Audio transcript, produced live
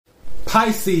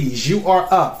Pisces, you are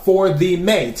up for the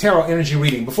May Tarot Energy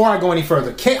Reading. Before I go any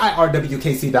further,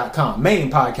 KIRWKC.com, main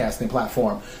podcasting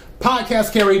platform.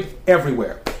 Podcast carried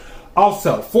everywhere.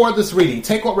 Also, for this reading,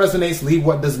 take what resonates, leave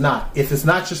what does not. If it's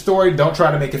not your story, don't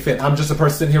try to make it fit. I'm just a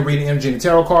person sitting here reading energy and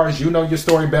tarot cards. You know your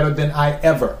story better than I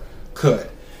ever could.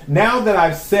 Now that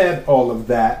I've said all of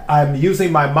that, I'm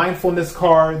using my mindfulness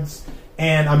cards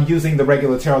and I'm using the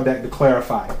regular tarot deck to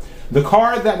clarify. The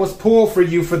card that was pulled for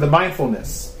you for the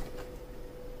mindfulness.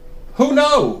 Who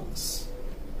knows?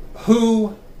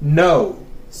 Who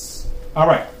knows? All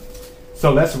right.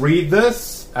 So let's read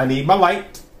this. I need my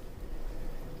light.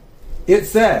 It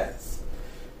says,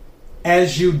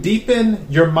 as you deepen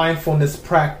your mindfulness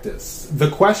practice,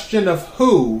 the question of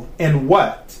who and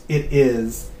what it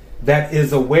is that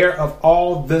is aware of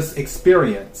all this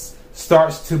experience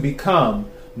starts to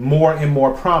become more and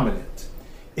more prominent.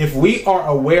 If we are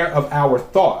aware of our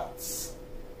thoughts,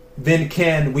 then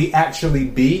can we actually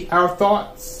be our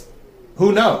thoughts?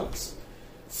 Who knows?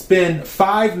 Spend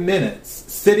 5 minutes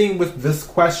sitting with this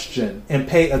question and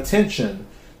pay attention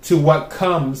to what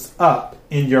comes up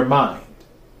in your mind.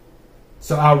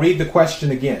 So I'll read the question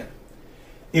again.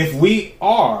 If we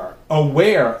are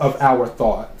aware of our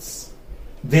thoughts,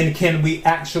 then can we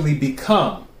actually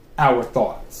become our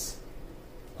thoughts?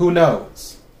 Who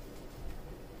knows?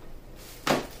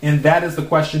 And that is the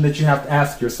question that you have to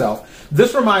ask yourself.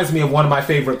 This reminds me of one of my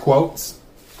favorite quotes,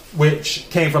 which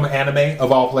came from an anime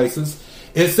of all places.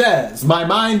 It says, my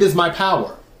mind is my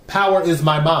power. Power is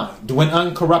my mind. When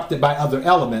uncorrupted by other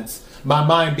elements, my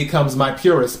mind becomes my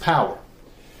purest power.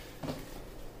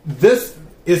 This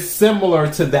is similar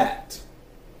to that,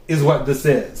 is what this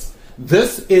is.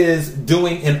 This is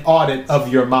doing an audit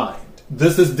of your mind.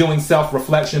 This is doing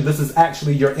self-reflection. This is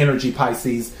actually your energy,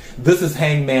 Pisces. This is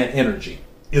hangman energy,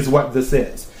 is what this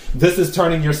is. This is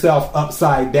turning yourself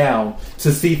upside down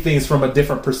to see things from a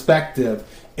different perspective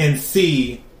and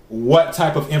see what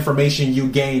type of information you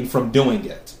gain from doing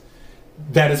it.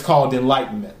 That is called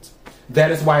enlightenment.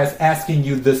 That is why it's asking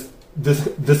you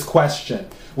this question,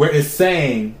 where it's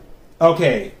saying,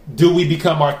 okay, do we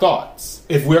become our thoughts?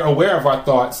 If we're aware of our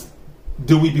thoughts,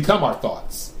 do we become our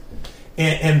thoughts?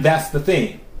 And that's the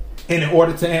thing. And in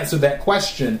order to answer that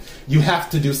question, you have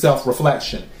to do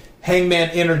self-reflection. Hangman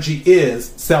energy is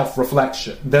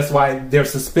self-reflection. That's why they're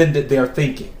suspended their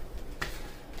thinking.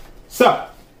 So,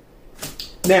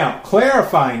 now,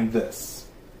 clarifying this.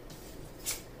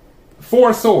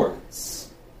 4 Swords,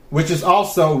 which is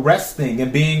also resting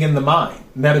and being in the mind,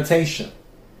 meditation.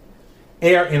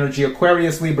 Air energy,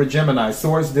 Aquarius, Libra, Gemini.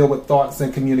 Swords deal with thoughts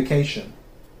and communication.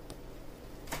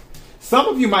 Some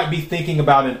of you might be thinking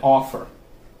about an offer.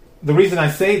 The reason I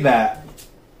say that,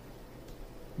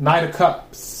 Knight of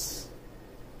Cups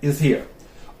is here.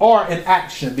 Or an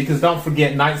action, because don't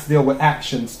forget, Knights deal with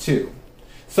actions too.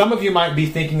 Some of you might be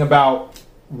thinking about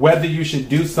whether you should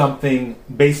do something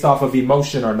based off of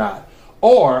emotion or not.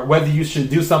 Or whether you should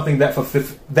do something that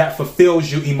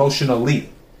fulfills you emotionally,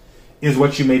 is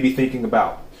what you may be thinking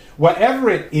about. Whatever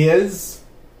it is,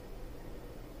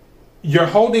 you're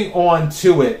holding on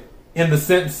to it in the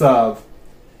sense of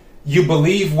you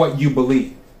believe what you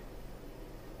believe.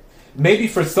 Maybe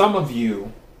for some of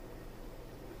you,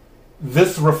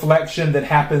 this reflection that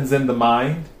happens in the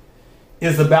mind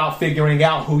is about figuring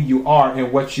out who you are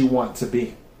and what you want to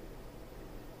be.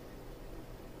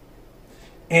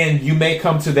 And you may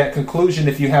come to that conclusion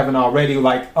if you haven't already,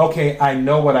 like, okay, I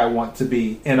know what I want to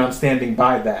be and I'm standing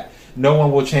by that. No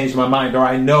one will change my mind. Or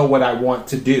I know what I want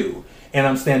to do and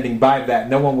I'm standing by that.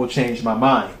 No one will change my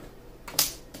mind.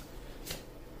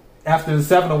 After the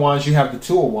 7 of Wands, you have the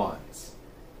 2 of Wands.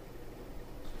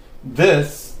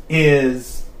 This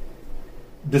is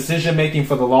decision making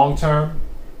for the long term.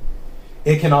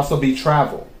 It can also be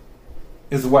travel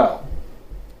as well.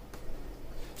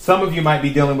 Some of you might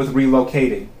be dealing with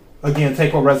relocating. Again,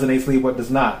 take what resonates, leave what does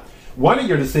not. One of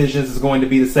your decisions is going to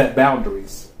be to set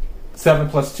boundaries. 7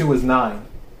 plus 2 is 9.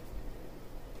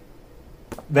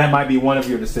 That might be one of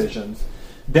your decisions.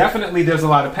 Definitely there's a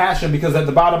lot of passion because at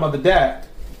the bottom of the deck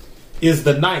is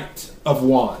the Knight of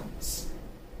Wands.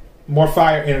 More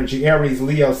fire energy, Aries,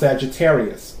 Leo,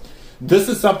 Sagittarius. This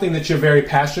is something that you're very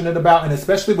passionate about, and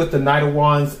especially with the Knight of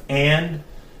Wands and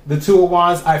the 2 of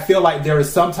Wands, I feel like there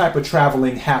is some type of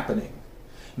traveling happening.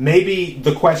 Maybe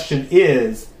the question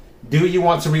is, do you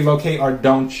want to relocate or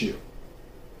don't you?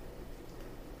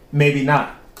 Maybe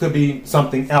not. Could be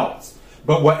something else.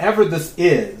 But whatever this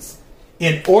is,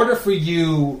 in order for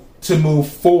you to move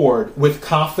forward with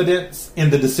confidence in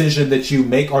the decision that you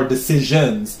make or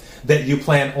decisions that you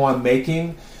plan on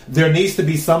making, there needs to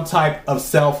be some type of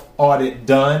self-audit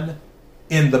done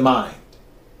in the mind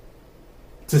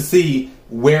to see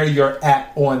where you're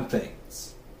at on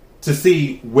things, to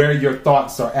see where your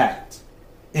thoughts are at,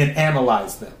 and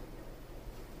analyze them.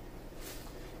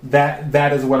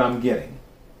 That is what I'm getting.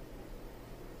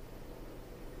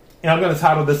 And I'm going to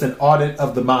title this an audit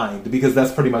of the mind, because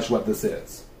that's pretty much what this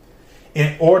is.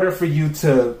 In order for you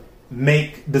to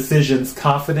make decisions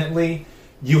confidently,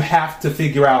 you have to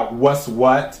figure out what's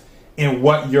what and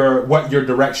what your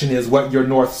direction is, what your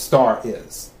North Star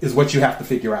is what you have to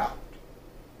figure out.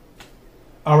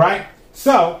 All right?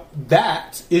 So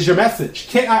that is your message.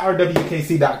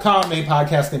 KIRWKC.com, main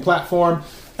podcasting platform.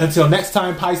 Until next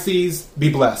time, Pisces,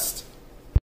 be blessed.